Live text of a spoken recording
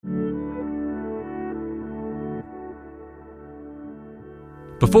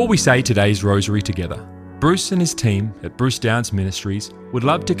Before we say today's rosary together, Bruce and his team at Bruce Downs Ministries would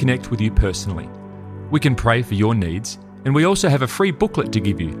love to connect with you personally. We can pray for your needs, and we also have a free booklet to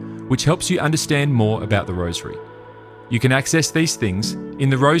give you, which helps you understand more about the rosary. You can access these things in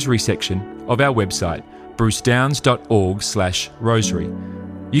the rosary section of our website, brucedowns.org/rosary.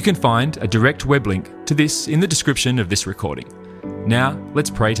 You can find a direct web link to this in the description of this recording. Now, let's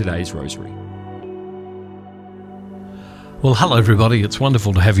pray today's rosary. Well, hello everybody. It's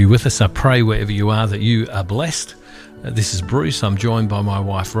wonderful to have you with us. I pray wherever you are that you are blessed. This is Bruce. I'm joined by my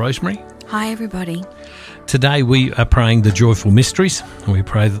wife, Rosemary. Hi everybody. Today we are praying the joyful mysteries, and we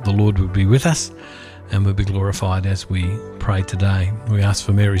pray that the Lord would be with us and would be glorified as we pray today. We ask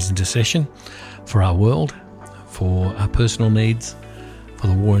for Mary's intercession for our world, for our personal needs, for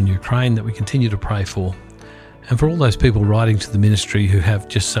the war in Ukraine that we continue to pray for, and for all those people writing to the ministry who have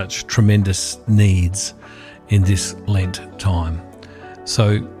just such tremendous needs in this Lent time.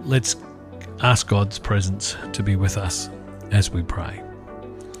 So let's ask God's presence to be with us as we pray.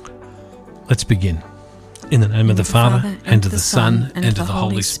 Let's begin. In the name of the Father, and of the Son, and of the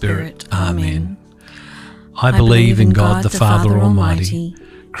Holy Spirit. Amen. I believe in God the Father Almighty,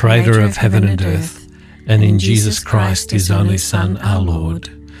 Creator of heaven and earth, and in Jesus Christ, His only Son, our Lord,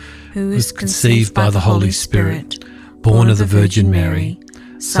 who was conceived by the Holy Spirit, born of the Virgin Mary,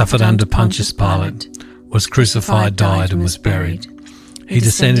 suffered under Pontius Pilate, was crucified, died, and was buried. He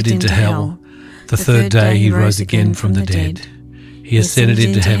descended into hell. The third day he rose again from the dead. He ascended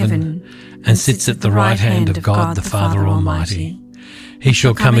into heaven and sits at the right hand of God the Father Almighty. He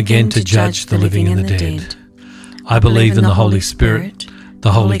shall come again to judge the living and the dead. I believe in the Holy Spirit,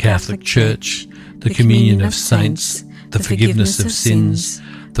 the Holy Catholic Church, the communion of saints, the forgiveness of sins,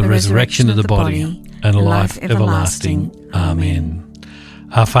 the resurrection of the body, and life everlasting. Amen.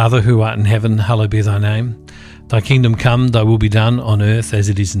 Our Father, who art in heaven, hallowed be thy name. Thy kingdom come, thy will be done on earth as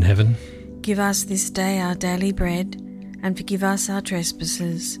it is in heaven. Give us this day our daily bread, and forgive us our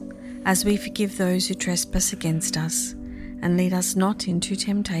trespasses, as we forgive those who trespass against us. And lead us not into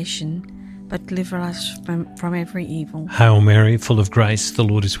temptation, but deliver us from every evil. Hail Mary, full of grace, the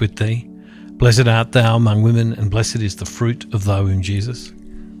Lord is with thee. Blessed art thou among women, and blessed is the fruit of thy womb, Jesus.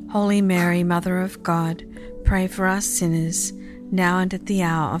 Holy Mary, Mother of God, pray for us sinners, now and at the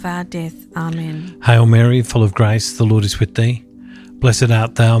hour of our death. Amen. Hail Mary, full of grace, the Lord is with thee. Blessed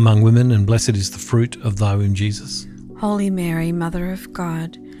art thou among women, and blessed is the fruit of thy womb, Jesus. Holy Mary, Mother of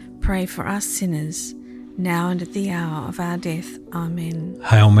God, pray for us sinners, now and at the hour of our death. Amen.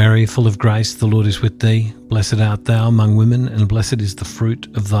 Hail Mary, full of grace, the Lord is with thee. Blessed art thou among women, and blessed is the fruit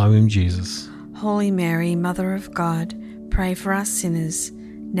of thy womb, Jesus. Holy Mary, Mother of God, pray for us sinners,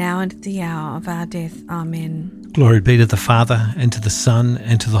 now and at the hour of our death. Amen. Glory be to the Father, and to the Son,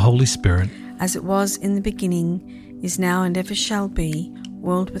 and to the Holy Spirit. As it was in the beginning, is now, and ever shall be,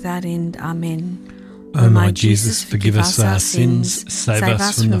 world without end. Amen. O my Jesus, forgive us our sins, save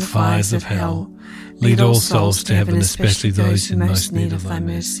us from the fires of hell. Lead all souls to heaven, especially those in most need of thy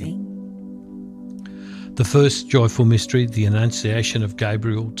mercy. The first joyful mystery, the Annunciation of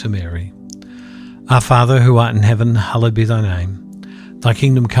Gabriel to Mary. Our Father, who art in heaven, hallowed be thy name. Thy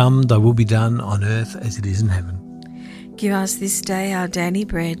kingdom come, thy will be done on earth as it is in heaven. Give us this day our daily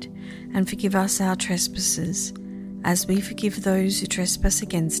bread, and forgive us our trespasses, as we forgive those who trespass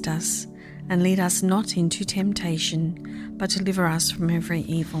against us. And lead us not into temptation, but deliver us from every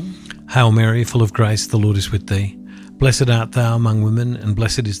evil. Hail Mary, full of grace, the Lord is with thee. Blessed art thou among women, and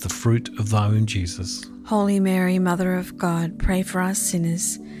blessed is the fruit of thy womb, Jesus. Holy Mary, Mother of God, pray for us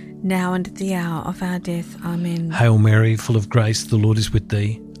sinners, now and at the hour of our death. Amen. Hail Mary, full of grace, the Lord is with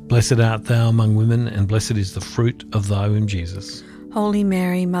thee. Blessed art thou among women, and blessed is the fruit of thy womb, Jesus. Holy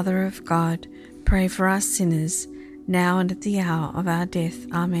Mary, Mother of God, pray for us sinners, now and at the hour of our death.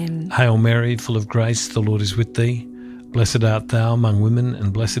 Amen. Hail Mary, full of grace, the Lord is with thee. Blessed art thou among women,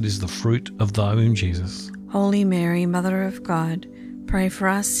 and blessed is the fruit of thy womb, Jesus. Holy Mary, Mother of God, pray for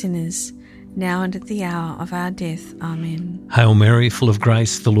us sinners, now and at the hour of our death. Amen. Hail Mary, full of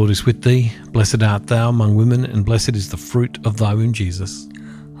grace, the Lord is with thee. Blessed art thou among women, and blessed is the fruit of thy womb, Jesus.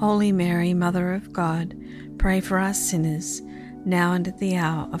 Holy Mary, Mother of God, pray for us sinners, now and at the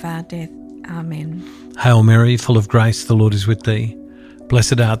hour of our death. Amen. Hail Mary, full of grace, the Lord is with thee.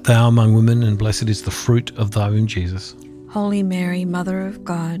 Blessed art thou among women, and blessed is the fruit of thy womb, Jesus. Holy Mary, Mother of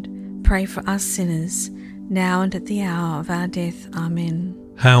God, pray for us sinners, now and at the hour of our death. Amen.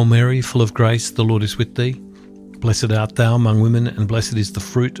 Hail Mary, full of grace, the Lord is with thee. Blessed art thou among women, and blessed is the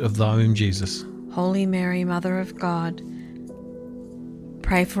fruit of thy womb, Jesus. Holy Mary, Mother of God,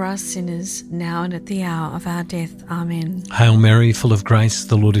 pray for us sinners, now and at the hour of our death. Amen. Hail Mary, full of grace,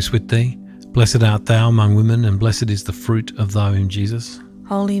 the Lord is with thee. Blessed art thou among women, and blessed is the fruit of thy womb, Jesus.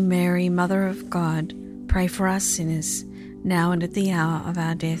 Holy Mary, Mother of God, pray for us sinners, now and at the hour of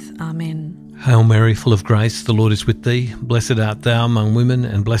our death. Amen. Hail Mary, full of grace, the Lord is with thee. Blessed art thou among women,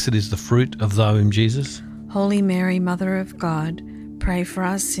 and blessed is the fruit of thy womb, Jesus. Holy Mary, Mother of God, pray for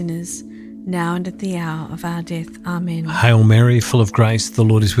us sinners, now and at the hour of our death. Amen. Hail Mary, full of grace, the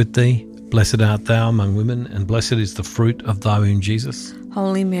Lord is with thee. Blessed art thou among women, and blessed is the fruit of thy womb, Jesus.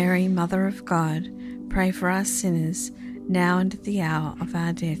 Holy Mary, Mother of God, pray for us sinners, now and at the hour of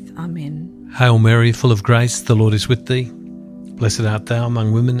our death. Amen. Hail Mary, full of grace, the Lord is with thee. Blessed art thou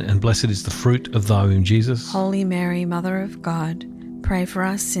among women, and blessed is the fruit of thy womb, Jesus. Holy Mary, Mother of God, pray for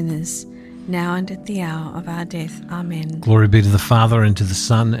us sinners, now and at the hour of our death. Amen. Glory be to the Father, and to the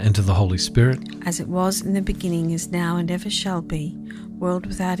Son, and to the Holy Spirit. As it was in the beginning, is now, and ever shall be, world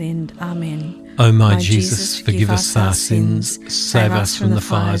without end. Amen. O my Jesus, forgive us our sins, save us from the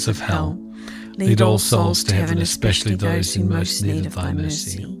fires of hell. Lead all souls to heaven, especially those in most need of thy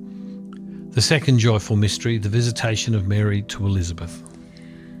mercy. The second joyful mystery, the visitation of Mary to Elizabeth.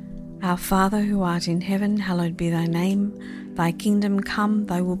 Our Father who art in heaven, hallowed be thy name. Thy kingdom come,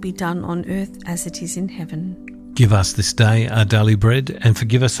 thy will be done on earth as it is in heaven. Give us this day our daily bread, and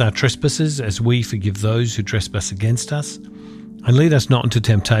forgive us our trespasses as we forgive those who trespass against us. And lead us not into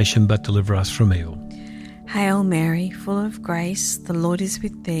temptation, but deliver us from evil. Hail Mary, full of grace, the Lord is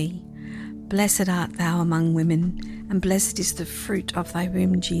with thee. Blessed art thou among women, and blessed is the fruit of thy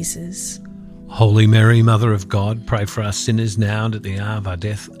womb, Jesus. Holy Mary, Mother of God, pray for us sinners now and at the hour of our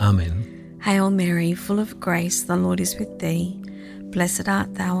death. Amen. Hail Mary, full of grace, the Lord is with thee. Blessed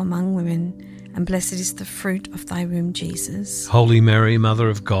art thou among women, and blessed is the fruit of thy womb, Jesus. Holy Mary, Mother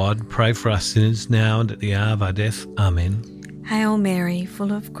of God, pray for us sinners now and at the hour of our death. Amen. Hail Mary,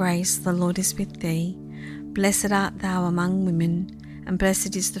 full of grace, the Lord is with thee. Blessed art thou among women, and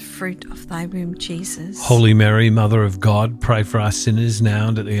blessed is the fruit of thy womb, Jesus. Holy Mary, Mother of God, pray for us sinners now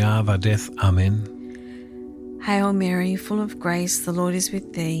and at the hour of our death. Amen. Hail Mary, full of grace, the Lord is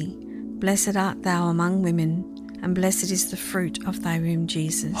with thee. Blessed art thou among women, and blessed is the fruit of thy womb,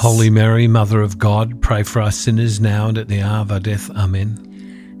 Jesus. Holy Mary, Mother of God, pray for us sinners now and at the hour of our death.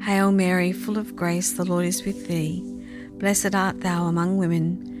 Amen. Hail Mary, full of grace, the Lord is with thee. Blessed art thou among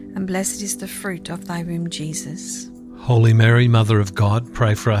women, and blessed is the fruit of thy womb, Jesus. Holy Mary, Mother of God,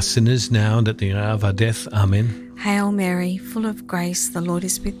 pray for us sinners now and at the hour of our death. Amen. Hail Mary, full of grace, the Lord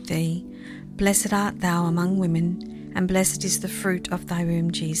is with thee. Blessed art thou among women, and blessed is the fruit of thy womb,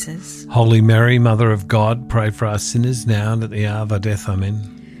 Jesus. Holy Mary, Mother of God, pray for us sinners now and at the hour of our death.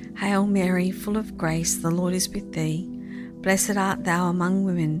 Amen. Hail Mary, full of grace, the Lord is with thee. Blessed art thou among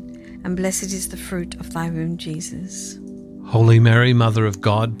women, and blessed is the fruit of thy womb, Jesus. Holy Mary, Mother of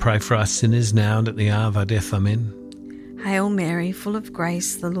God, pray for us sinners now and at the hour of our death. Amen. Hail Mary, full of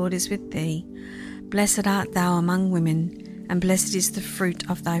grace, the Lord is with thee. Blessed art thou among women, and blessed is the fruit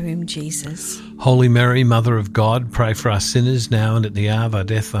of thy womb, Jesus. Holy Mary, Mother of God, pray for us sinners now and at the hour of our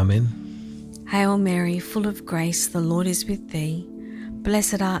death. Amen. Hail Mary, full of grace, the Lord is with thee.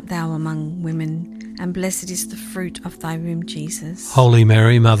 Blessed art thou among women, and blessed is the fruit of thy womb, Jesus. Holy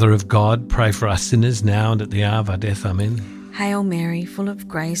Mary, Mother of God, pray for us sinners now and at the hour of our death. Amen. Hail Mary, full of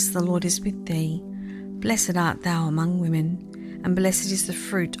grace, the Lord is with thee. Blessed art thou among women, and blessed is the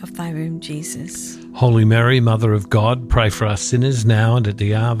fruit of thy womb, Jesus. Holy Mary, Mother of God, pray for us sinners now and at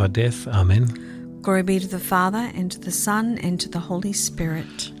the hour of our death. Amen. Glory be to the Father, and to the Son, and to the Holy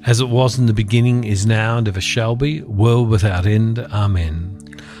Spirit. As it was in the beginning, is now, and ever shall be, world without end. Amen.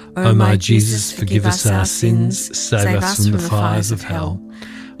 O my Jesus, forgive us our sins, save us from the fires of hell.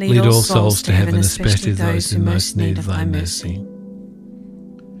 Lead all souls to heaven, especially those in most need of thy mercy.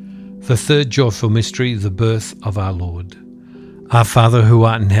 The third joyful mystery, the birth of our Lord. Our Father who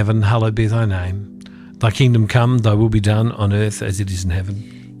art in heaven, hallowed be thy name. Thy kingdom come, thy will be done on earth as it is in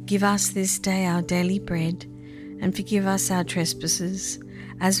heaven. Give us this day our daily bread, and forgive us our trespasses,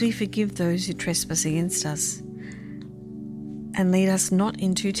 as we forgive those who trespass against us. And lead us not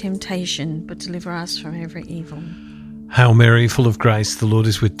into temptation, but deliver us from every evil. Hail Mary, full of grace, the Lord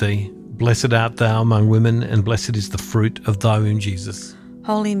is with thee. Blessed art thou among women, and blessed is the fruit of thy womb, Jesus.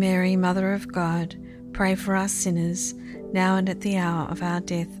 Holy Mary, Mother of God, pray for us sinners, now and at the hour of our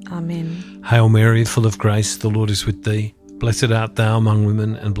death. Amen. Hail Mary, full of grace, the Lord is with thee. Blessed art thou among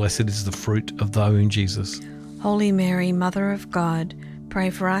women, and blessed is the fruit of thy womb, Jesus. Holy Mary, Mother of God,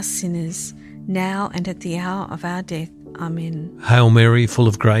 pray for us sinners, now and at the hour of our death. Amen. Hail Mary, full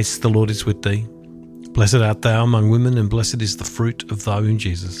of grace, the Lord is with thee. Blessed art thou among women, and blessed is the fruit of thy womb,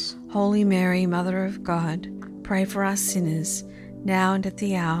 Jesus. Holy Mary, Mother of God, pray for us sinners, now and at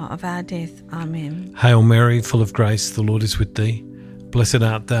the hour of our death. Amen. Hail Mary, full of grace, the Lord is with thee. Blessed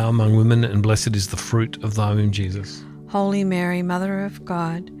art thou among women, and blessed is the fruit of thy womb, Jesus. Holy Mary, Mother of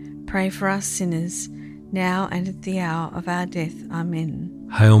God, pray for us sinners, now and at the hour of our death. Amen.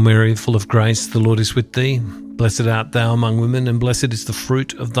 Hail Mary, full of grace, the Lord is with thee. Blessed art thou among women, and blessed is the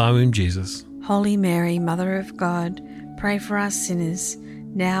fruit of thy womb, Jesus. Holy Mary, Mother of God, pray for us sinners,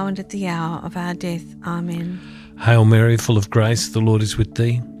 now and at the hour of our death. Amen. Hail Mary, full of grace, the Lord is with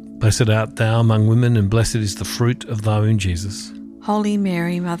thee. Blessed art thou among women, and blessed is the fruit of thy womb, Jesus. Holy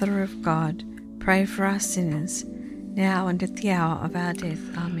Mary, Mother of God, pray for us sinners, now and at the hour of our death.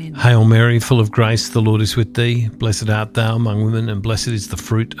 Amen. Hail Mary, full of grace, the Lord is with thee. Blessed art thou among women, and blessed is the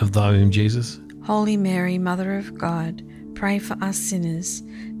fruit of thy womb, Jesus. Holy Mary, Mother of God, pray for us sinners,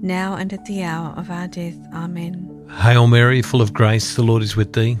 now and at the hour of our death. Amen. Hail Mary, full of grace, the Lord is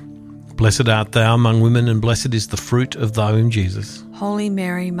with thee. Blessed art thou among women, and blessed is the fruit of thy womb, Jesus. Holy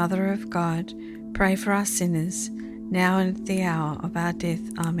Mary, Mother of God, pray for us sinners, now and at the hour of our death.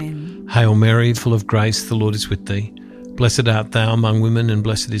 Amen. Hail Mary, full of grace, the Lord is with thee. Blessed art thou among women, and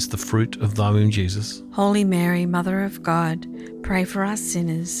blessed is the fruit of thy womb, Jesus. Holy Mary, Mother of God, pray for us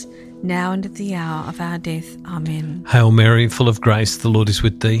sinners, now and at the hour of our death. Amen. Hail Mary, full of grace, the Lord is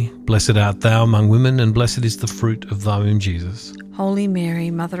with thee. Blessed art thou among women, and blessed is the fruit of thy womb, Jesus. Holy Mary,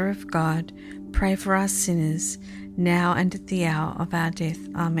 Mother of God, pray for us sinners, now and at the hour of our death.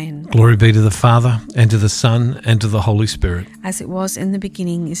 Amen. Glory be to the Father, and to the Son, and to the Holy Spirit. As it was in the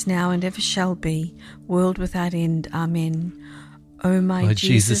beginning, is now, and ever shall be, world without end. Amen. O my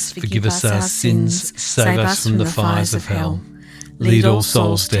Jesus, forgive us our sins, save us from the fires of hell. Lead all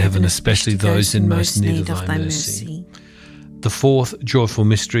souls to heaven, especially those in most need of thy mercy. The fourth joyful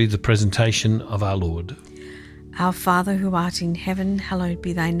mystery, the presentation of our Lord. Our Father who art in heaven, hallowed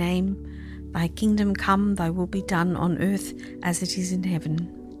be thy name. Thy kingdom come, thy will be done on earth as it is in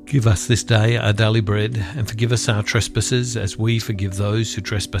heaven. Give us this day our daily bread, and forgive us our trespasses as we forgive those who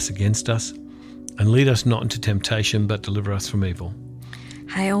trespass against us. And lead us not into temptation, but deliver us from evil.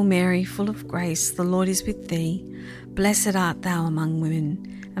 Hail Mary, full of grace, the Lord is with thee. Blessed art thou among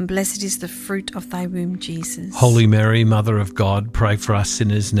women, and blessed is the fruit of thy womb, Jesus. Holy Mary, Mother of God, pray for us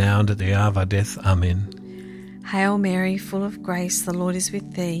sinners now and at the hour of our death. Amen. Hail Mary, full of grace, the Lord is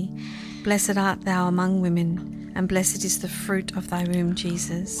with thee. Blessed art thou among women, and blessed is the fruit of thy womb,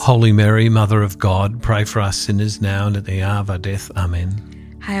 Jesus. Holy Mary, Mother of God, pray for us sinners now and at the hour of our death.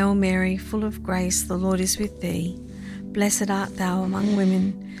 Amen. Hail Mary, full of grace, the Lord is with thee. Blessed art thou among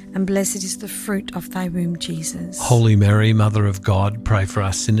women, and blessed is the fruit of thy womb, Jesus. Holy Mary, Mother of God, pray for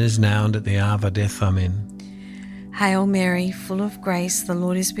us sinners now and at the hour of our death. Amen. Hail Mary, full of grace, the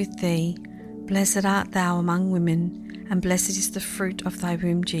Lord is with thee. Blessed art thou among women, and blessed is the fruit of thy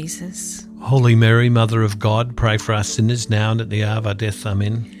womb, Jesus. Holy Mary, Mother of God, pray for us sinners now and at the hour of our death.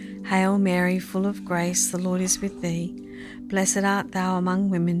 Amen. Hail Mary, full of grace, the Lord is with thee. Blessed art thou among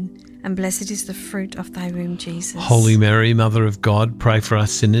women, and blessed is the fruit of thy womb, Jesus. Holy Mary, Mother of God, pray for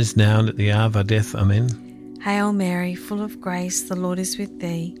us sinners now and at the hour of our death. Amen. Hail Mary, full of grace, the Lord is with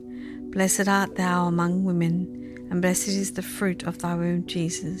thee. Blessed art thou among women, and blessed is the fruit of thy womb,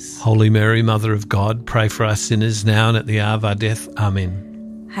 Jesus. Holy Mary, Mother of God, pray for us sinners now and at the hour of our death.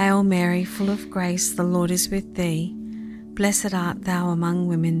 Amen. Hail Mary, full of grace, the Lord is with thee. Blessed art thou among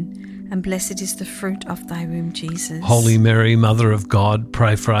women, and blessed is the fruit of thy womb, Jesus. Holy Mary, Mother of God,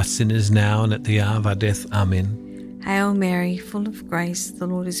 pray for us sinners now and at the hour of our death. Amen. Hail Mary, full of grace, the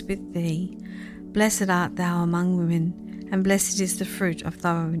Lord is with thee. Blessed art thou among women, and blessed is the fruit of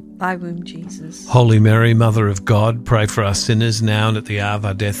thy womb, Jesus. Holy Mary, Mother of God, pray for us sinners now and at the hour of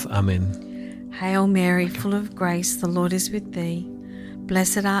our death. Amen. Hail Mary, full of grace, the Lord is with thee.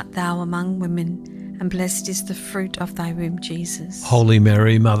 Blessed art thou among women, and blessed is the fruit of thy womb, Jesus. Holy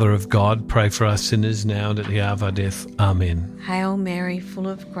Mary, Mother of God, pray for us sinners now and at the hour of our death. Amen. Hail Mary, full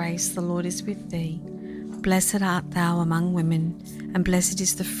of grace, the Lord is with thee. Blessed art thou among women, and blessed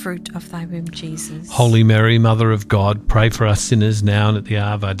is the fruit of thy womb, Jesus. Holy Mary, Mother of God, pray for us sinners now and at the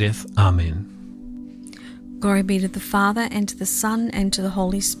hour of our death. Amen. Glory be to the Father, and to the Son, and to the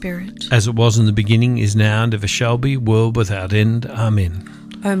Holy Spirit. As it was in the beginning, is now, and ever shall be, world without end. Amen.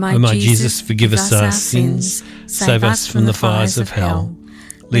 O my Jesus, forgive us our sins, save us from the fires of hell.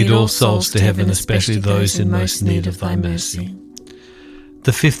 Lead all souls to heaven, especially those in most need of thy mercy.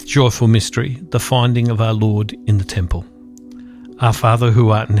 The fifth joyful mystery, the finding of our Lord in the temple. Our Father who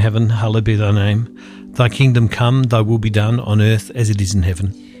art in heaven, hallowed be thy name. Thy kingdom come, thy will be done on earth as it is in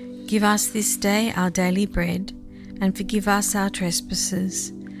heaven. Give us this day our daily bread, and forgive us our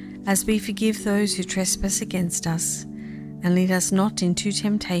trespasses, as we forgive those who trespass against us. And lead us not into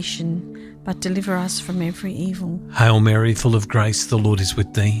temptation, but deliver us from every evil. Hail Mary, full of grace, the Lord is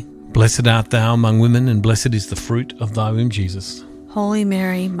with thee. Blessed art thou among women, and blessed is the fruit of thy womb, Jesus. Holy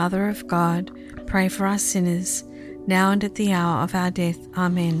Mary, Mother of God, pray for us sinners, now and at the hour of our death.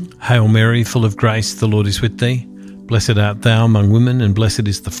 Amen. Hail Mary, full of grace, the Lord is with thee. Blessed art thou among women, and blessed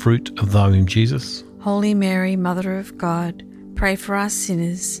is the fruit of thy womb, Jesus. Holy Mary, Mother of God, pray for us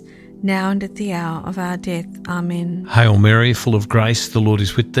sinners, now and at the hour of our death. Amen. Hail Mary, full of grace, the Lord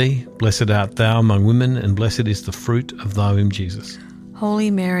is with thee. Blessed art thou among women, and blessed is the fruit of thy womb, Jesus. Holy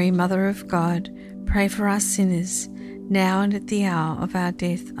Mary, Mother of God, pray for us sinners, now and at the hour of our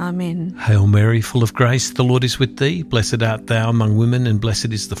death. Amen. Hail Mary, full of grace, the Lord is with thee. Blessed art thou among women, and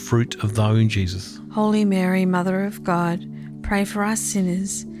blessed is the fruit of thy womb, Jesus. Holy Mary, Mother of God, pray for us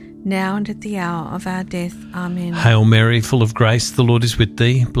sinners, now and at the hour of our death. Amen. Hail Mary, full of grace, the Lord is with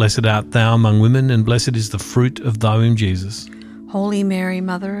thee. Blessed art thou among women, and blessed is the fruit of thy womb, Jesus. Holy Mary,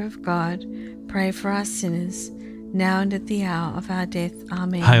 Mother of God, pray for us sinners, now and at the hour of our death.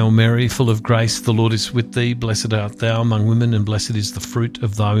 Amen. Hail Mary, full of grace, the Lord is with thee. Blessed art thou among women, and blessed is the fruit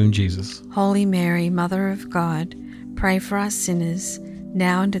of thy womb, Jesus. Holy Mary, Mother of God, pray for us sinners,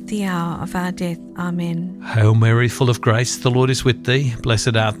 now and at the hour of our death. Amen. Hail Mary, full of grace, the Lord is with thee.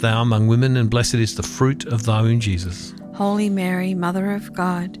 Blessed art thou among women, and blessed is the fruit of thy womb, Jesus. Holy Mary, Mother of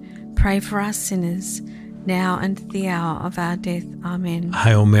God, pray for us sinners, now and at the hour of our death. Amen.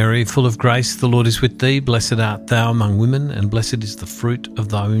 Hail Mary, full of grace, the Lord is with thee. Blessed art thou among women, and blessed is the fruit of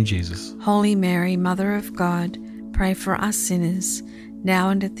thy womb, Jesus. Holy Mary, Mother of God, pray for us sinners,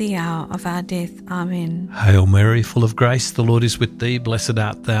 now and at the hour of our death. Amen. Hail Mary, full of grace, the Lord is with thee. Blessed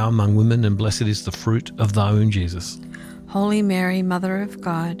art thou among women, and blessed is the fruit of thy womb, Jesus. Holy Mary, Mother of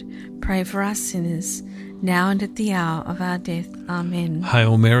God, pray for us sinners, now and at the hour of our death. Amen.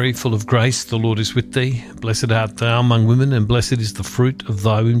 Hail Mary, full of grace, the Lord is with thee. Blessed art thou among women, and blessed is the fruit of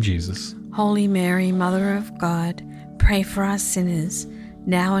thy womb, Jesus. Holy Mary, Mother of God, pray for us sinners,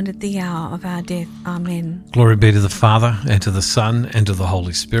 now and at the hour of our death. Amen. Glory be to the Father, and to the Son, and to the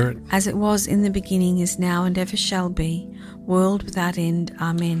Holy Spirit. As it was in the beginning, is now, and ever shall be, world without end.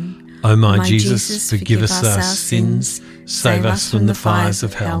 Amen. O my Jesus, forgive us our sins, save us from the fires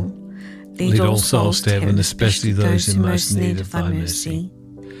of hell. Lead all souls to heaven, especially those in most need of thy mercy.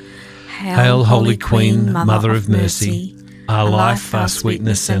 Hail, Holy Queen, Mother of Mercy, our life, our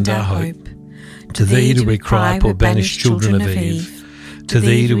sweetness, and our hope. To thee do we cry, poor banished children of Eve. To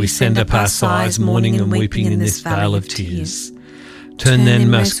thee do we send up our sighs, mourning and weeping in this vale of tears. Turn then,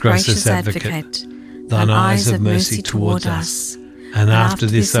 most gracious Advocate, thine eyes of mercy toward us, and after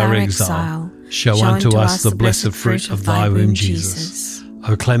this our exile, show unto us the blessed fruit of thy womb, Jesus.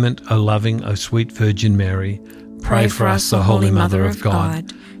 O clement, O loving, O sweet Virgin Mary, pray for us, O Holy Mother of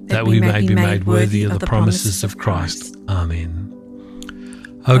God, that we may be made worthy of the promises of Christ. Amen.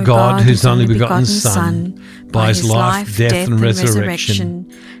 O God, whose only begotten Son, by his life, death, and resurrection,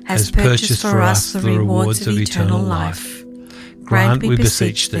 has purchased for us the rewards of eternal life, grant, we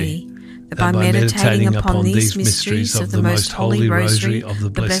beseech thee, that by meditating upon these mysteries of the most holy rosary of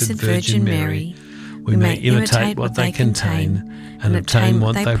the Blessed Virgin Mary, we may imitate what they contain and obtain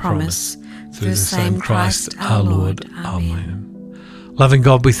what they promise, through the same Christ our Lord. Amen. Loving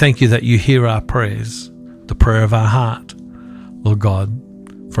God, we thank you that you hear our prayers, the prayer of our heart, Lord God,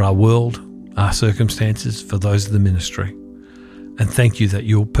 for our world, our circumstances, for those of the ministry. And thank you that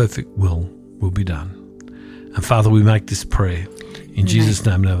your perfect will be done. And Father, we make this prayer in Jesus'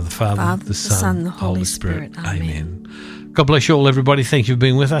 name, in the name of the Father, the Son, and the Holy Spirit. Amen. God bless you all, everybody. Thank you for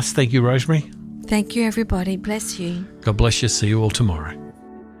being with us. Thank you, Rosemary. Thank you, everybody. Bless you. God bless you. See you all tomorrow.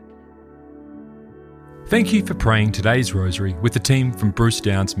 Thank you for praying today's rosary with the team from Bruce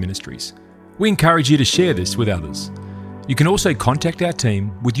Downs Ministries. We encourage you to share this with others. You can also contact our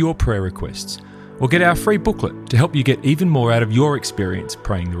team with your prayer requests or get our free booklet to help you get even more out of your experience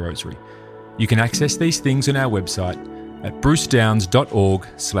praying the rosary. You can access these things on our website at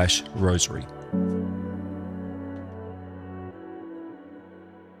brucedowns.org/rosary.